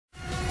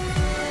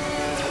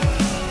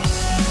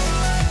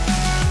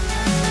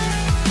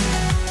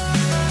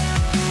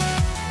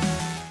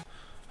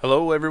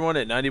Hello everyone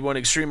at 91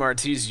 Extreme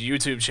RT's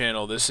YouTube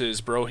channel. This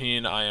is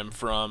Broheen. I am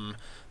from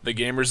the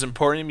Gamers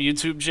Emporium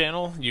YouTube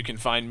channel. You can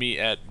find me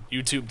at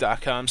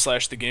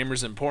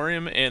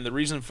youtube.com/TheGamersEmporium, and the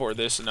reason for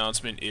this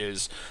announcement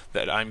is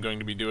that I'm going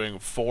to be doing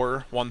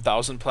 4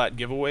 1000 Plat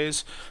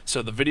giveaways.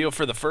 So the video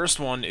for the first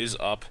one is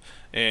up,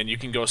 and you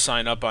can go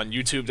sign up on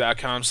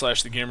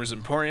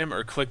youtube.com/TheGamersEmporium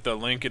or click the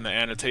link in the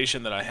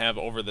annotation that I have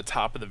over the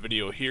top of the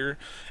video here,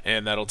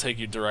 and that'll take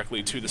you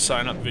directly to the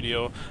sign up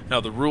video. Now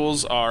the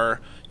rules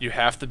are you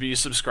have to be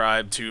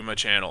subscribed to my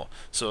channel.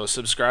 So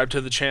subscribe to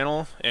the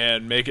channel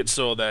and make it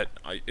so that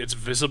it's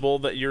visible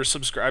that you're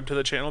subscribed to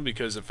the channel,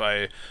 because if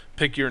I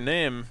pick your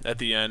name at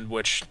the end,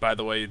 which by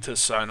the way, to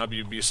sign up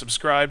you'd be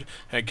subscribed,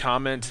 and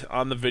comment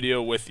on the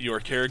video with your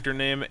character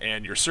name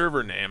and your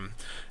server name,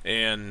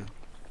 and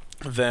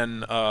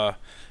then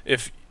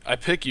if I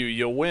pick you,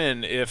 you'll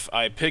win. If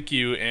I pick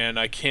you and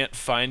I can't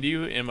find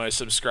you in my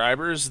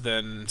subscribers,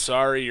 then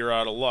sorry, you're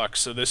out of luck.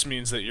 So this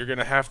means that you're going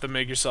to have to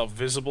make yourself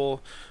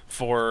visible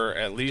for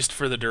at least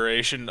for the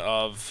duration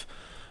of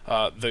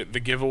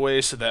the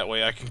giveaway, so that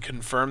way I can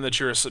confirm that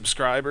you're a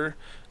subscriber,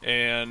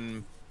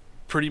 and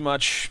pretty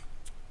much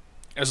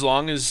as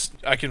long as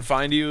I can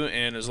find you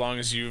and as long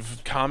as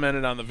you've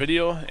commented on the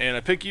video and I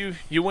pick you,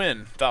 you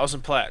win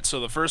 1000 Plat. So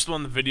the first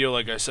one, the video,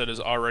 like I said, is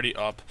already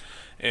up,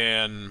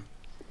 and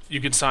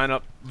you can sign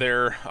up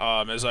there.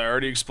 As I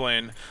already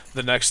explained,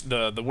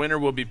 the winner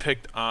will be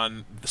picked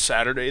on the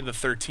Saturday the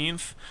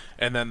 13th,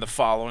 and then the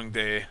following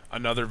day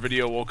another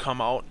video will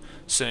come out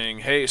saying,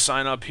 hey,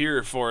 sign up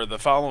here for the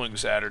following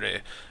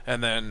Saturday,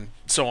 and then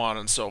so on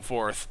and so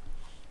forth.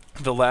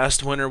 The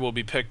last winner will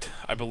be picked,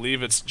 I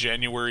believe it's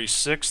January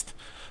 6th.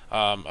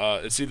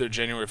 It's either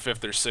January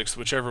 5th or 6th,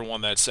 whichever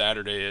one that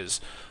Saturday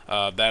is.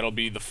 That'll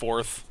be the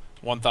 4th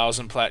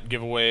 1000 Plat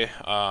giveaway,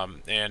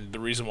 and the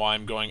reason why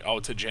I'm going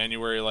out to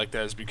January like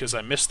that is because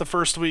I missed the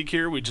first week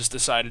here. We just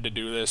decided to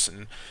do this,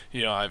 and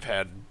I've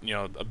had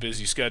a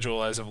busy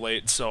schedule as of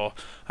late, so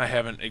I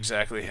haven't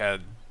exactly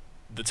had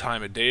the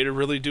time of day to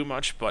really do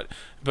much, but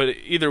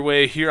either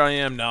way, here I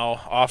am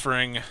now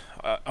offering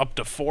up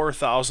to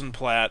 4000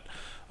 Plat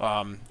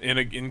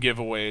in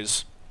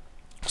giveaways.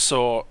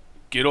 So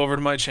get over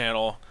to my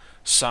channel,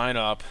 sign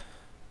up,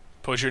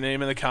 put your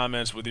name in the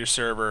comments with your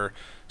server,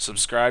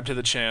 subscribe to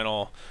the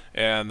channel,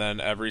 and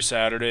then every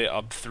Saturday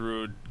up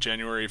through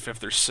January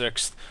 5th or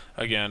 6th.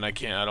 Again, I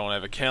don't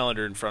have a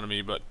calendar in front of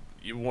me, but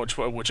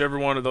whichever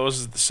one of those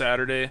is the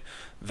Saturday,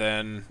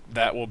 then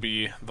that will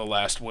be the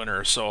last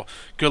winner. So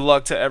good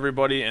luck to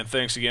everybody, and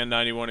thanks again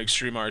 91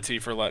 Extreme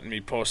RT for letting me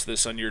post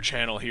this on your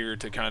channel here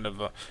to kind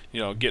of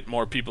get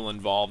more people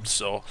involved.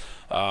 So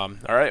all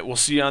right, we'll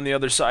see you on the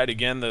other side.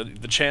 Again,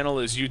 the channel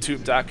is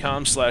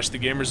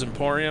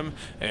youtube.com/TheGamersEmporium,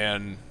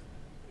 and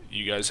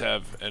you guys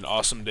have an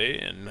awesome day,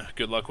 and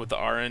good luck with the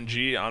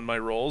RNG on my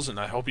rolls, and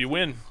I hope you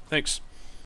win. Thanks.